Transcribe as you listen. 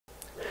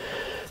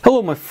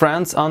Hello my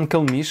friends,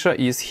 Uncle Misha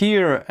is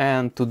here,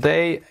 and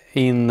today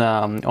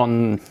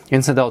on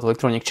Inside Out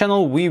Electronic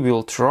channel we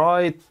will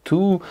try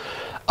to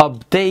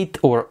update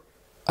or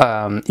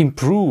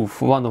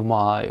improve one of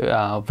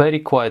my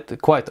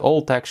quite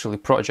old actually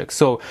projects.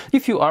 So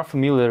if you are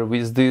familiar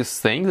with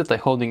this thing that I'm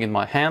holding in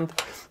my hand,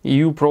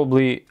 you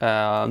probably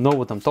know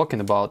what I'm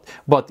talking about,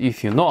 but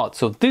if you're not,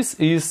 so this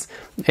is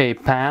a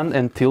pan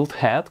and tilt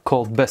head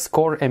called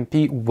Bescor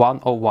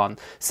MP101.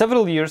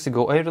 Several years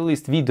ago I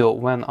released video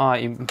when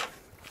I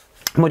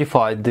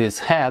modified this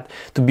head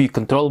to be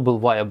controllable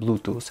via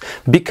Bluetooth,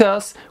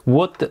 because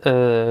what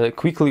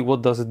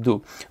does it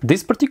do?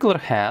 This particular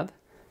head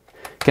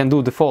can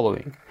do the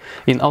following.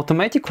 In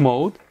automatic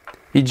mode,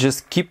 it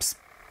just keeps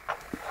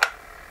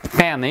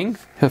panning.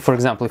 For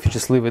example, if you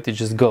just leave it, it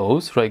just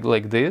goes right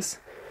like this.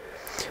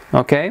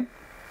 Okay,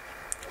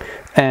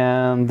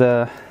 and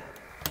I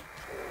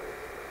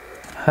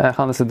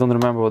honestly don't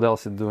remember what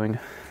else it's doing.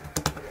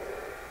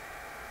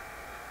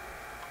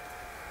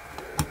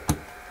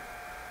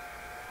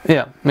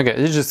 Yeah, okay,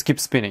 it just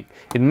keeps spinning.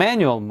 In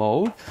manual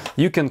mode,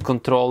 you can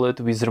control it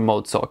with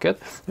remote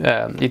socket.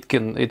 It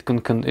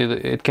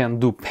can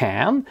do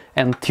pan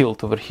and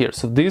tilt over here.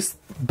 So this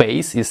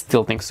base is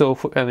tilting. So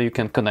you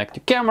can connect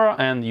your camera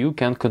and you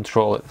can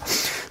control it.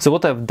 So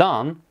what I've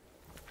done,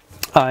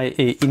 I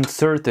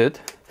inserted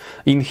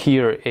in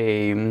here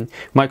a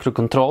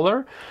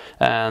microcontroller,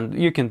 and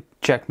you can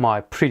check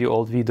my pretty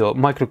old video.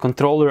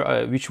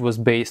 Microcontroller which was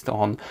based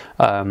on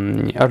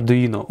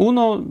Arduino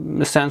Uno.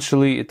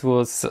 Essentially it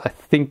was, I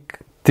think,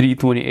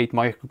 328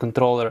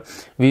 microcontroller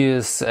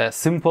with a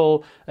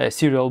simple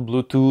serial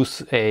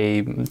Bluetooth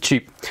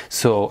chip.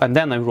 So, and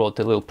then I wrote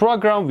a little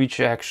program which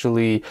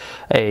actually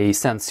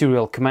sends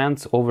serial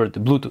commands over the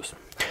Bluetooth.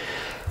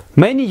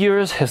 Many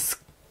years has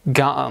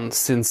gone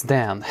since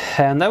then,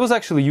 and I was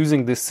actually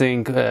using this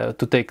thing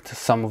to take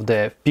some of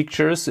the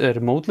pictures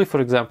remotely, for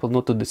example,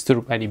 not to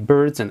disturb any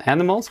birds and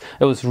animals.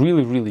 It was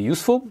really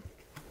useful.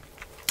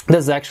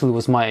 This actually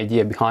was my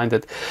idea behind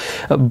it,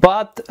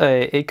 but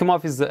I came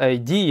up with the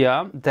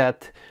idea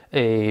that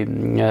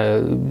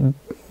to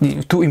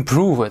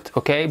improve it,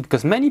 okay?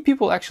 Because many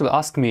people actually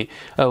ask me,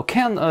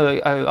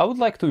 I would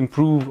like to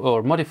improve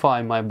or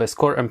modify my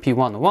Bescor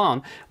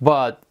MP101,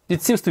 but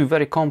it seems to be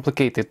very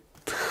complicated,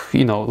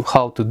 you know,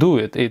 how to do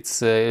it. It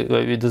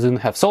doesn't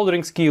have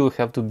soldering skill, you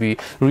have to be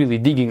really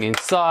digging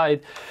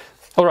inside.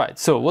 Alright,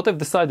 so what I've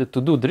decided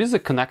to do, there is a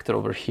connector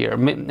over here.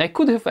 I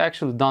could have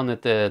actually done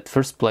it at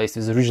first place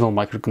with the original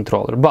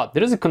microcontroller, but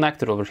there is a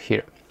connector over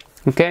here.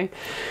 Okay,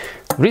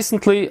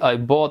 recently I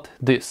bought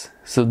this,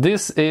 so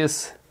this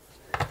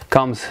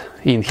comes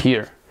in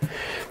here.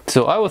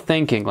 So I was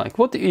thinking, like,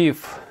 what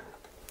if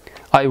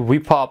I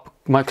whip up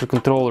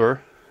microcontroller,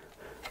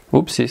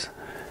 oopsies,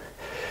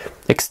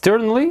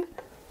 externally,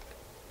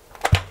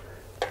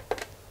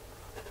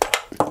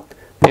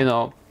 you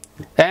know,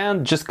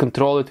 and just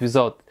control it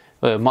without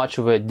much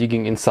of a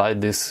digging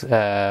inside this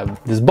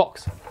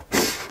box,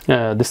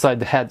 inside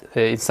the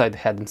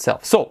head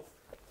itself. So,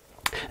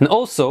 and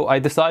also I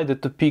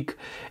decided to pick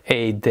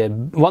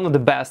one of the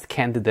best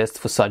candidates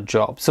for such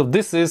job. So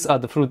this is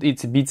the Fruit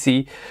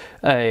ItsyBitsy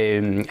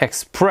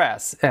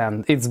Express,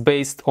 and it's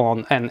based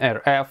on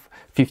NRF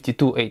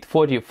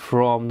 52840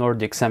 from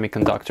Nordic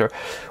Semiconductor.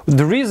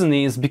 The reason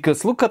is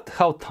because look at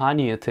how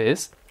tiny it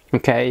is.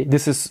 Okay,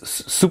 this is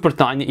super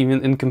tiny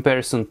even in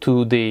comparison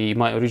to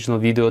my original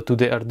video, to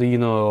the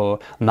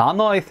Arduino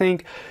Nano, I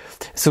think.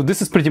 So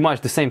this is pretty much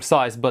the same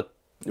size, but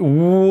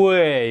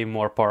way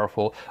more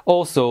powerful.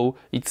 Also,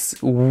 it's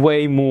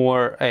way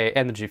more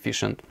energy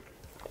efficient,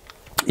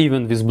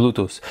 even with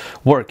Bluetooth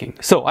working.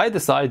 So I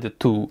decided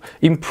to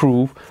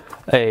improve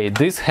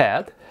this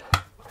head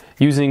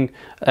using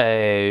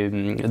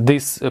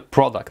this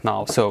product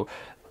now. So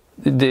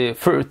the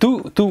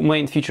two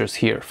main features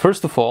here.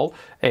 First of all,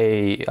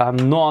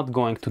 I'm not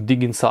going to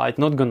dig inside,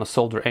 not gonna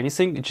solder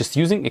anything, just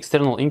using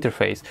external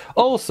interface.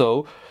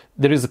 Also,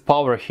 there is a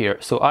power here,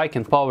 so I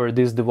can power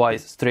this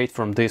device straight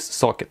from this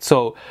socket.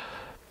 So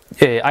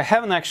I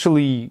haven't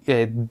actually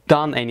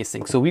done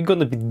anything, so we're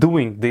gonna be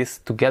doing this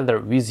together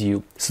with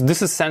you. So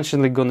this is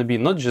essentially gonna be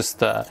not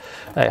just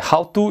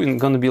how-to, and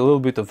gonna be a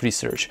little bit of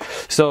research.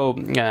 So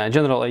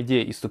general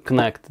idea is to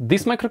connect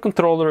this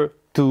microcontroller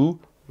to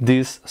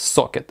this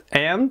socket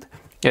and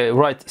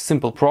write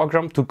simple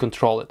program to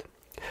control it.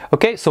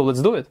 Okay, so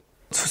let's do it.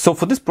 So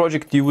for this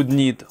project you would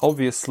need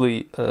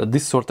obviously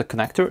this sort of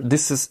connector.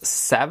 This is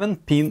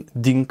 7-pin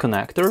DIN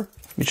connector,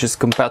 which is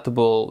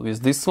compatible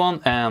with this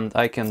one, and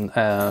I can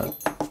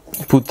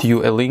put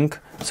you a link.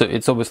 So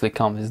it's obviously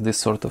comes with this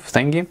sort of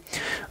thingy,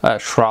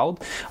 shroud.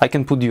 I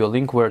can put you a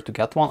link where to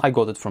get one. I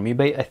got it from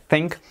eBay, I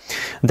think.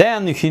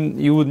 Then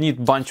you would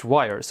need bunch of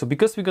wires. So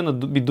because we're gonna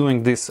be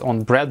doing this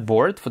on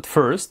breadboard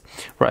first,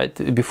 right?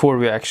 Before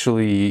we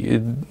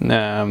actually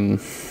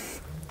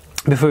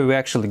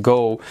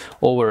go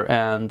over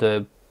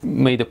and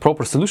made a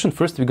proper solution,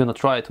 first we're gonna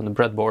try it on the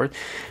breadboard.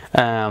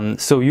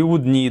 So you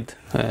would need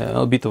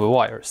a bit of a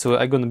wire. So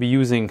I'm gonna be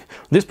using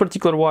these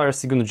particular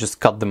wires. You're gonna just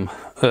cut them,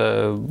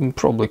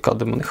 probably cut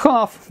them in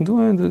half.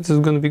 This is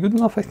gonna be good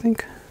enough, I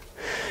think.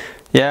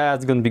 Yeah,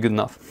 it's gonna be good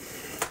enough.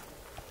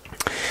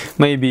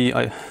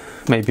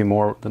 Maybe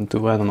more than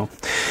 2, I don't know.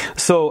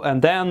 So,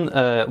 and then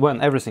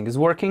when everything is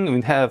working,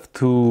 we have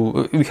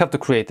to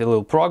create a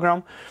little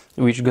program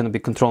which is going to be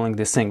controlling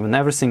this thing. When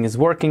everything is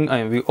working,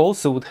 we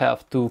also would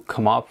have to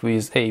come up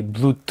with a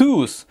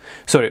Bluetooth.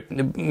 Sorry,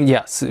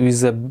 yes,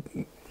 with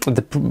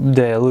the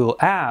little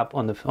app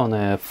on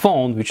a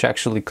phone which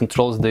actually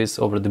controls this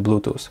over the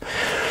Bluetooth.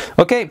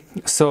 Okay,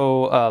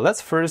 so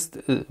let's first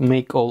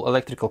make all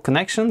electrical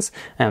connections,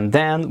 and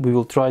then we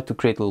will try to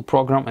create a little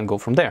program and go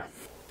from there.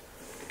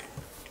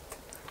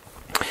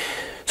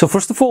 So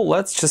first of all,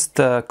 let's just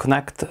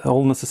connect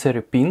all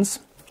necessary pins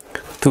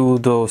to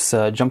those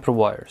jumper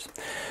wires.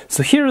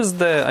 So here is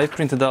I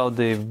printed out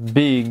the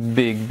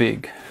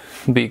big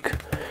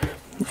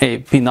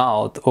pin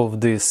out of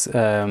this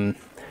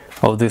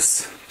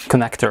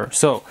connector.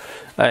 So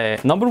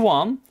number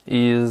one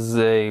is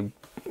a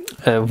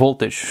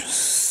voltage.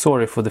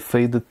 Sorry for the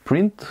faded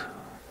print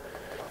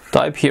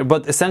type here,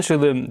 but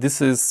essentially this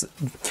is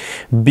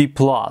B+.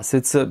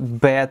 It's a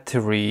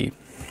battery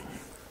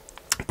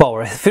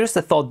power. At first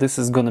I thought this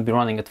is going to be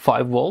running at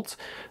 5 volts,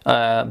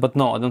 but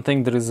no, I don't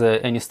think there is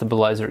any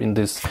stabilizer in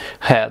this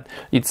head.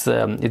 It's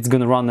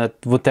going to run at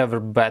whatever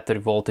battery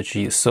voltage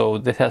is. So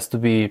that has to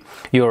be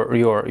your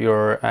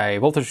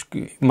voltage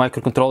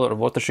microcontroller or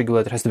voltage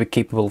regulator has to be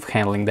capable of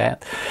handling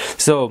that.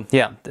 So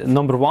yeah,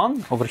 number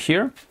one over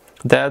here,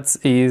 that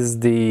is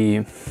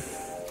the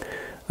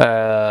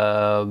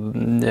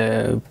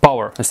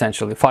power,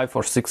 essentially 5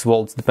 or 6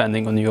 volts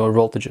depending on your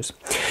voltages.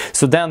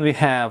 So then we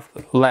have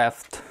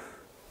left,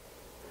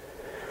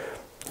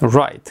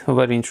 right,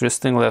 very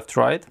interesting, left,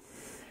 right,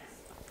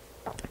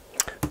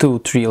 2,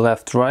 3,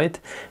 left, right.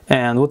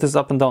 And what is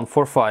up and down?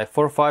 4, 5.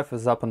 4, 5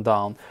 is up and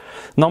down.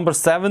 Number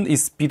 7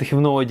 is speed, I have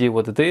no idea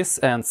what it is,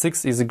 and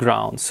 6 is a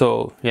ground.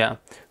 So yeah,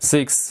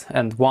 6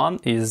 and 1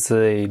 is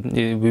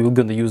we're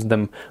gonna use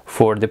them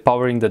for the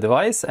powering the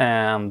device,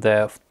 and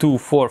 2,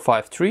 4,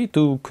 5, 3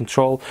 to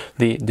control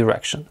the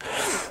direction.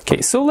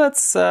 Okay, so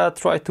let's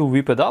try to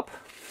whip it up.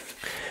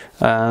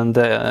 And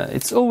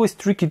it's always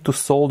tricky to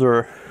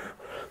solder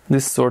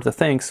this sort of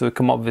thing, so we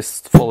come up with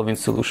following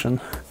solution.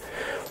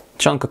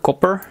 Chunk of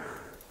copper.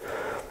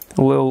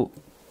 Well,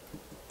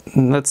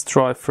 let's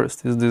try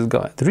first with this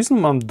guy. The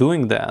reason I'm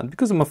doing that,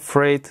 because I'm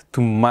afraid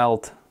to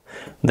melt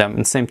them. At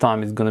the same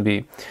time, it's going to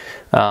be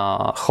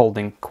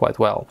holding quite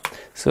well.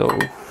 So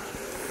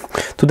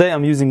today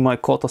I'm using my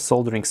Kota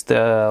soldering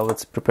style.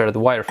 Let's prepare the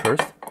wire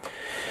first.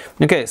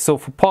 Okay, so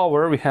for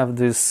power we have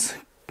this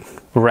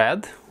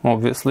red,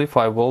 obviously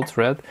 5 volts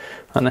red,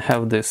 and I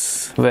have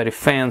this very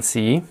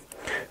fancy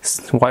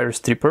wire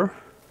stripper.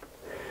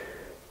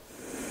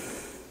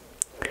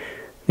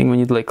 I think we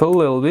need like a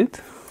little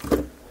bit.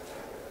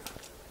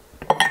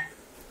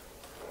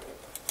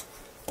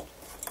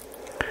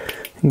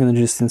 I'm gonna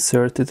just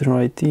insert it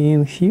right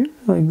in here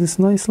like this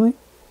nicely.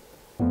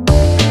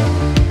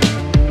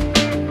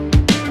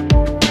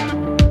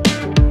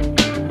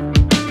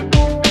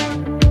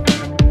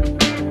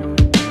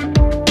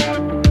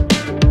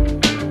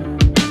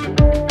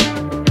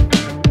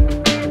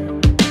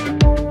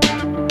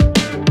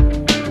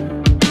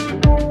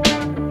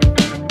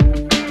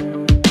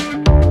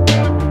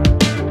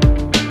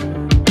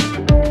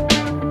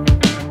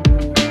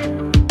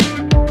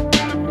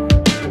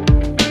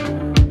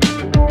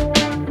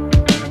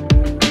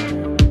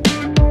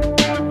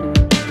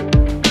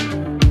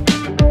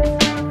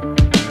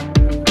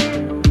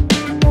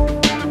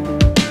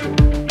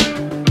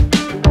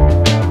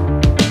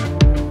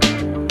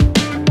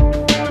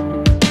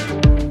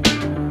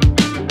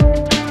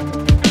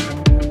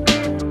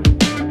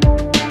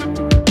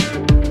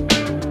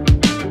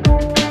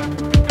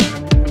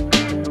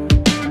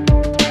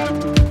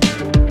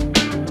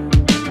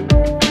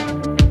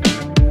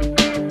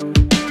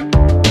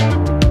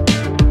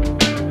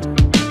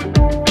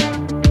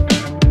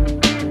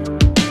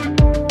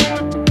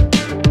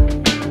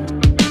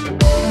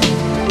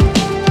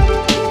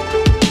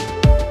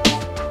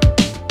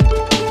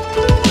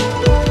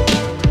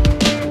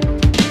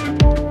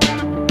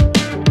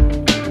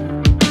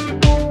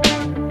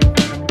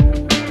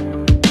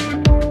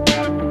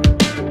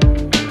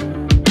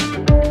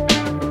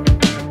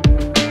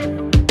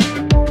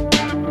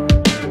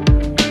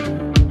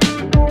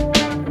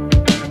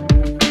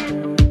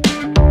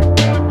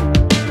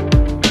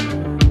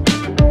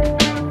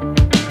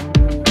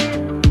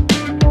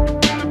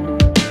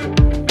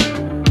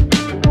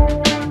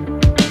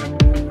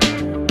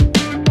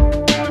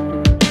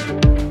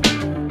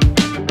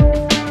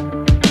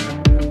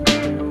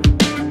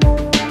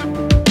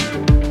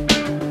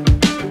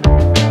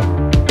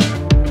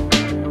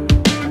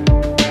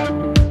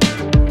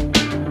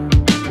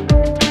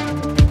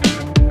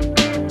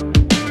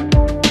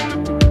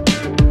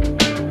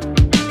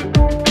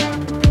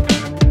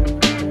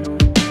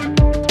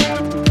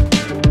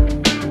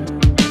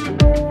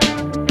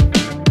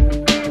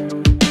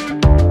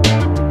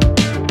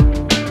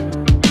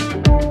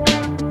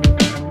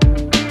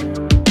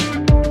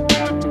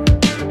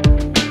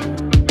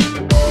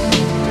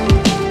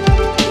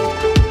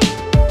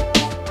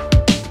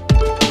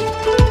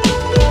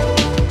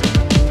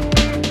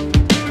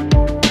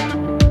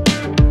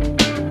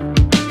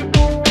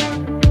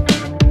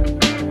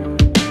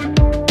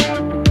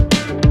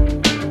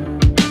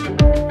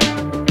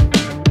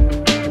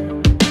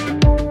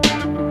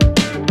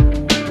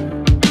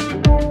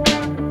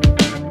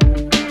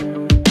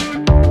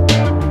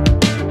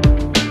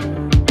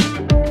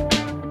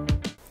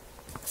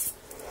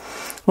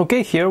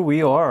 Okay, here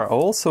we are.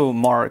 Also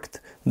marked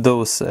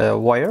those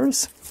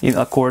wires in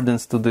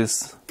accordance to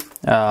this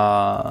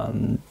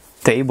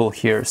table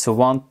here. So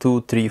 1,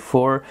 2, 3,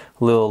 4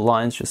 little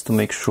lines, just to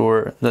make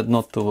sure that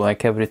not to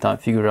like every time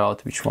figure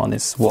out which one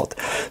is what.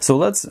 So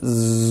let's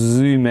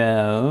zoom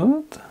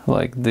out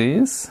like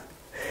this,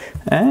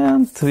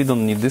 and we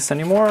don't need this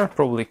anymore.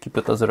 Probably keep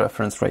it as a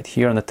reference right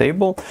here on the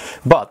table.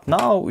 But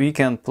now we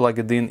can plug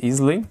it in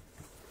easily,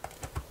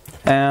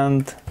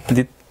 and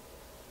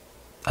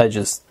I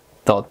just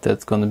thought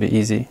that's gonna be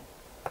easy.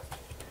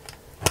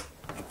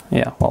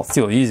 Yeah, well,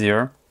 still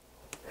easier.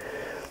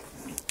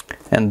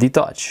 And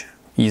detach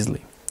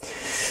easily.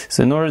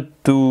 So in order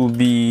to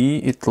be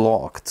it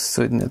locked,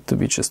 so it needs to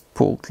be just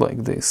pulled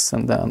like this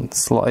and then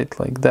slide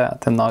like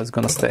that, and now it's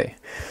gonna stay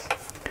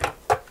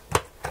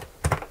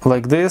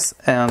like this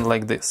and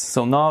like this.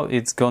 So now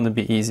it's gonna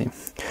be easy.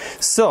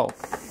 So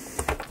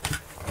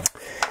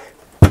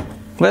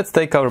let's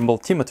take our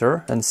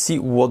multimeter and see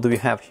what do we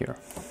have here.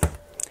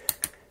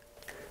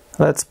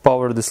 Let's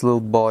power this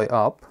little boy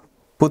up,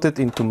 put it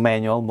into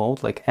manual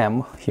mode like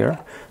M here,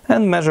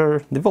 and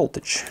measure the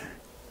voltage.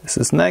 This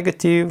is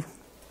negative,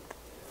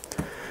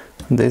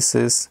 this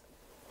is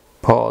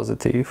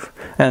positive,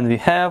 and we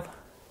have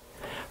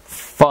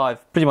 5,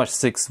 pretty much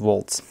 6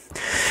 volts.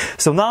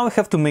 So now we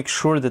have to make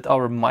sure that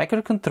our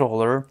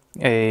microcontroller,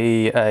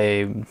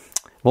 a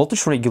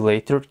voltage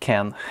regulator,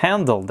 can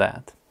handle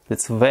that.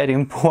 It's very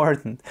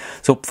important.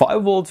 So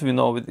 5 volts we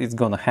know it's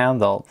gonna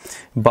handle,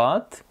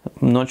 but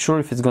I'm not sure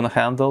if it's gonna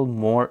handle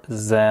more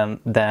than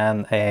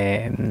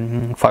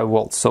 5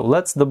 volts. So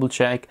let's double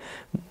check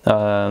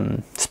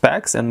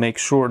specs and make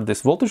sure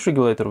this voltage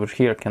regulator over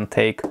here can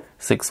take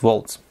 6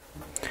 volts.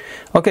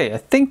 Okay, I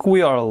think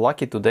we are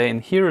lucky today,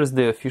 and here is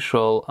the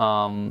official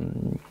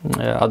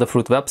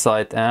Adafruit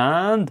website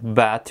and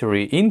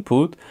battery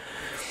input.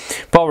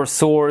 Power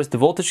source, the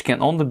voltage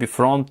can only be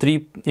from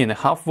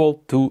 3.5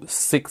 volt to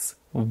 6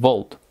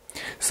 volt.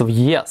 So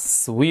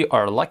yes, we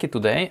are lucky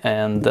today,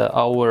 and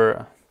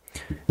our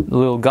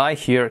little guy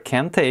here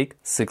can take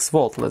 6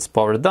 volt. Let's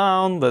power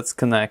down, let's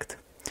connect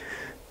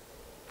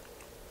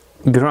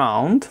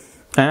ground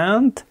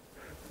and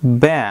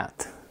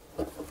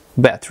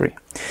battery.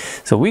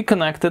 So we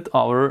connected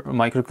our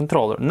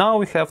microcontroller. Now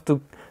we have to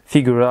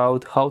figure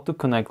out how to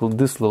connect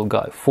this little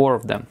guy, 4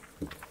 of them.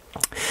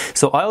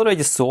 So I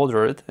already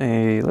soldered,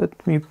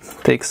 let me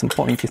take some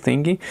pointy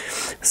thingy,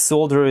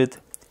 solder it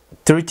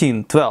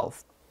 13,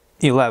 12,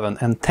 11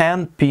 and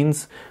 10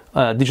 pins,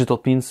 digital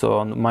pins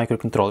on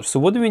microcontroller. So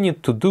what do we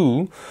need to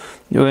do?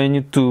 We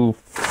need to,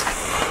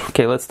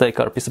 okay, let's take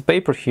our piece of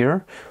paper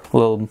here, a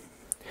little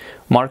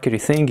markery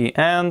thingy,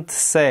 and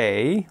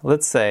say,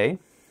 let's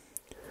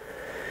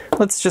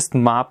just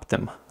map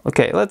them.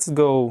 Okay, let's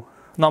go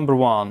number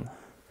 1.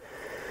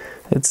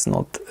 It's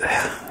not,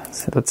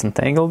 so let's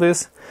untangle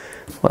this,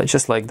 like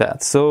just like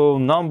that. So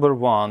number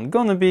 1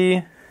 gonna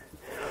be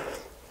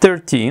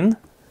 13,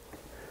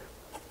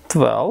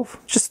 12,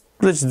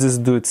 let's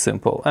just do it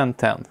simple, and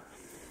 10.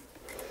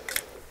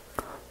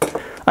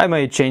 I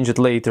may change it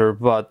later,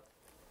 but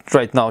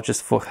right now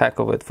just for heck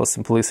of it, for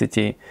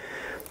simplicity.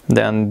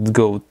 Then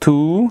go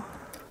 2,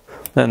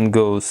 then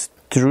goes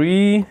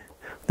 3,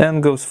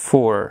 then goes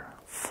 4.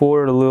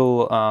 4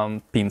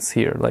 little pins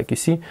here, like you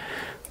see.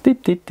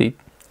 Deep, deep, deep.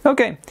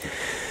 Okay,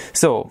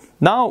 so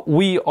now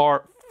we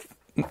are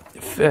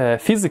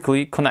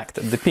physically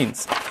connected, the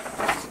pins.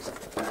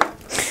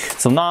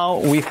 So now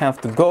we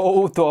have to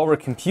go to our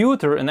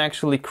computer and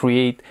actually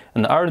create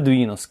an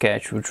Arduino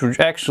sketch, which would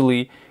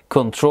actually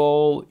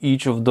control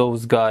each of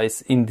those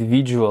guys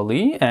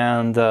individually.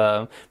 And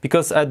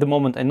because at the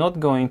moment I'm not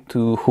going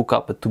to hook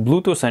up it to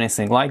Bluetooth or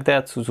anything like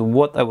that, so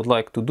what I would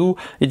like to do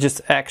is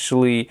just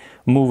actually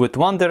move it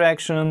one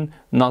direction,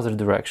 another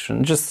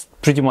direction, just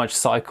pretty much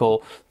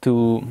cycle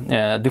to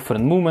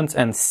different movements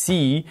and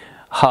see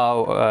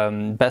how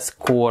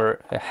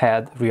Bescor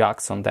head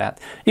reacts on that.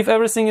 If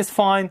everything is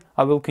fine,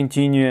 I will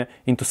continue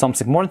into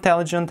something more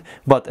intelligent,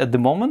 but at the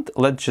moment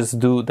let's just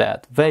do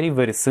that very,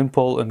 very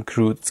simple and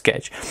crude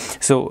sketch.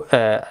 So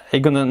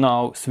I'm gonna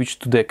now switch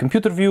to the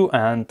computer view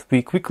and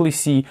we quickly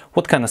see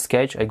what kind of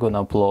sketch I'm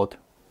gonna upload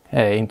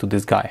into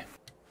this guy.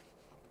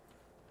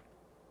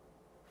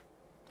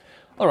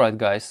 Alright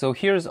guys, so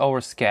here's our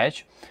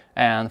sketch,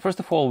 and first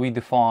of all we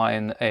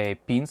define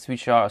pins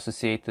which are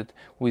associated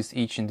with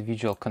each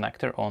individual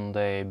connector on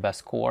the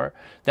Bescor.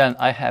 Then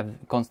I have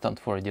constant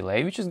for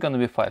delay, which is going to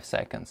be 5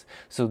 seconds.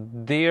 So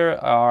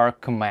there are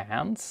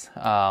commands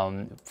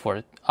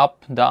for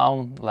up,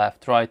 down,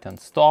 left, right and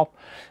stop,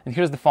 and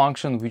here's the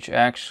function which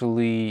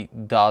actually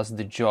does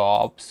the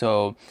job.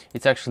 So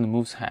it actually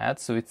moves head,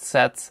 so it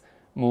sets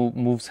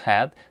moves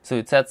head, so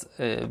it sets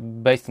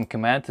based on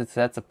command, it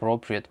sets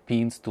appropriate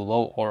pins to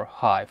low or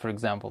high. For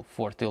example,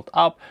 for tilt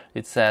up,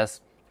 it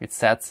sets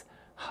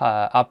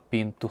up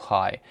pin to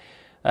high.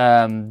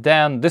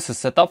 Then this is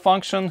setup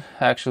function,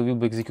 actually will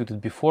be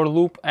executed before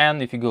loop, and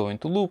if you go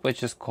into loop, I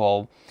just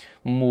call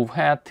move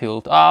head,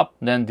 tilt up,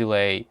 then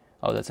delay.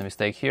 Oh, that's a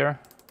mistake here.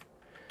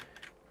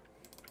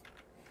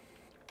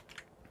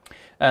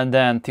 and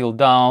then tilt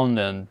down,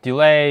 then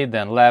delay,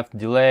 then left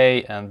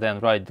delay, and then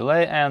right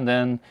delay, and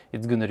then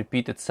it's gonna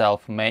repeat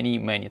itself many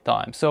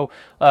times. So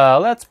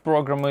let's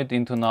program it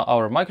into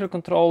our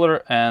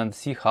microcontroller and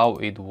see how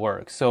it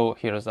works. So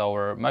here's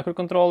our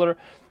microcontroller,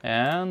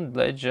 and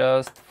let's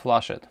just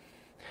flash it.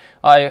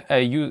 I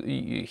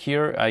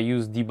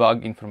use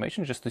debug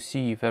information just to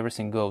see if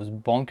everything goes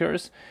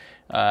bonkers,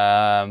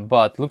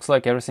 but looks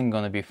like everything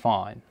gonna be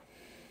fine.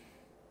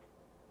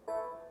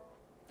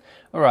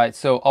 Alright,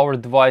 so our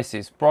device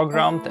is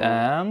programmed,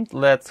 and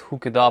let's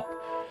hook it up.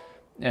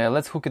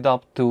 Let's hook it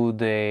up to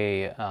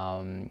the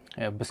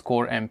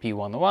Bescor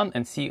MP101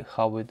 and see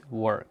how it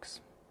works.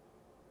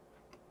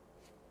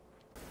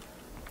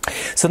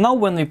 So now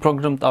when we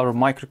programmed our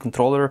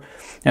microcontroller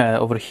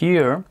over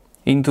here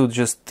into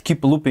just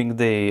keep looping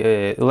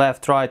the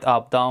left, right,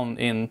 up, down,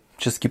 in,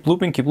 just keep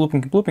looping,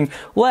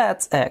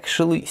 let's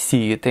actually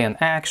see it in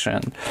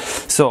action.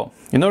 So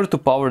in order to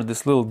power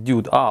this little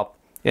dude up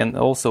and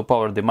also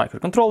power the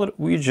microcontroller,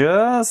 we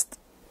just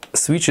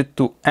switch it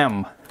to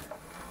M.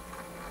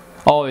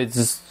 Oh, it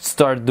just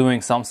start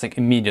doing something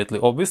immediately,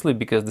 obviously,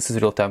 because this is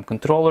real-time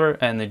controller,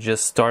 and it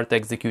just start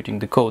executing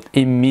the code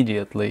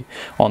immediately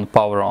on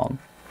power on.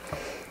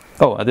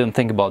 Oh, I didn't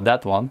think about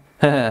that one.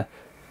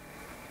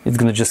 It's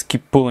gonna just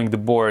keep pulling the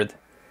board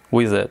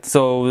with it.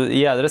 So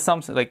yeah, there is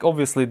something like,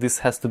 obviously this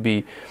has to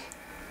be,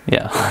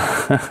 yeah.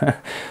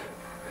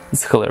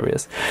 It's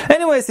hilarious.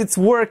 Anyways, it's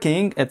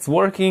working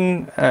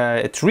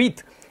at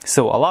read,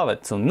 so I love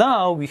it. So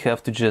now we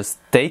have to just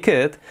take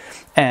it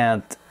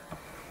and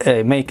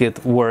make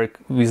it work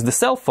with the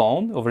cell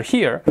phone over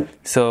here.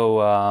 So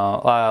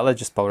let's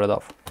just power it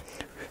off.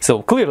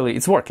 So clearly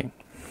it's working.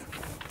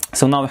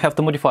 So now we have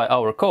to modify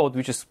our code,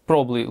 which is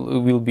probably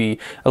will be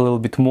a little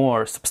bit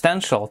more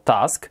substantial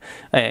task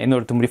in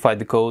order to modify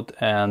the code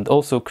and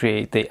also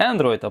create the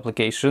Android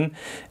application.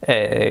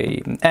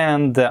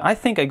 And I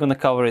think I'm gonna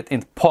cover it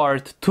in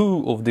part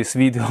 2 of this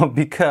video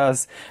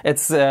because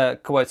it's a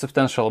quite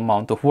substantial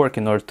amount of work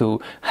in order to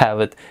have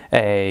it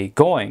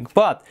going.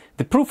 But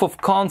the proof of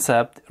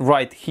concept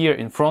right here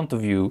in front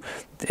of you,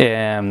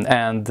 and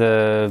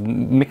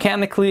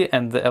mechanically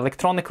and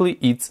electronically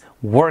it's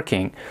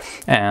working,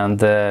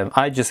 and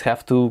I just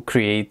have to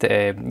create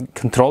a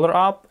controller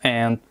app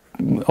and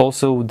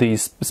also the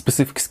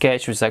specific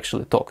sketch which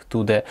actually talk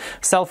to the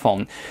cell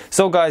phone.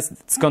 So guys,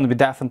 it's going to be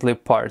definitely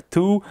part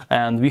 2,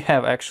 and we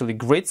have actually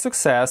great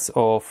success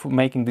of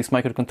making this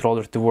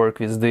microcontroller to work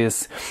with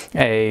this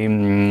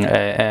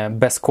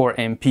Bescor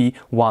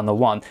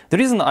MP101. The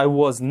reason I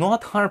was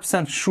not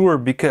 100% sure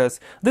because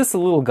this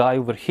little guy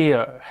over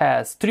here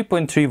has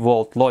 3.3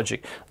 volt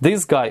logic,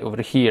 this guy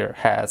over here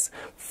has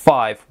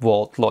 5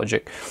 volt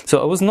logic,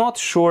 so I was not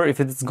sure if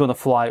it's gonna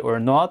fly or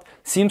not.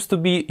 Seems to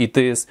be it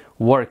is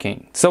working.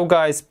 So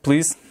guys,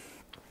 please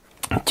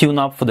tune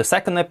up for the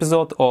second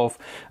episode of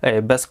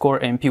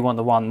Bescor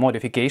MP101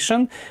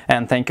 modification,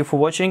 and thank you for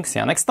watching. See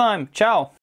you next time. Ciao.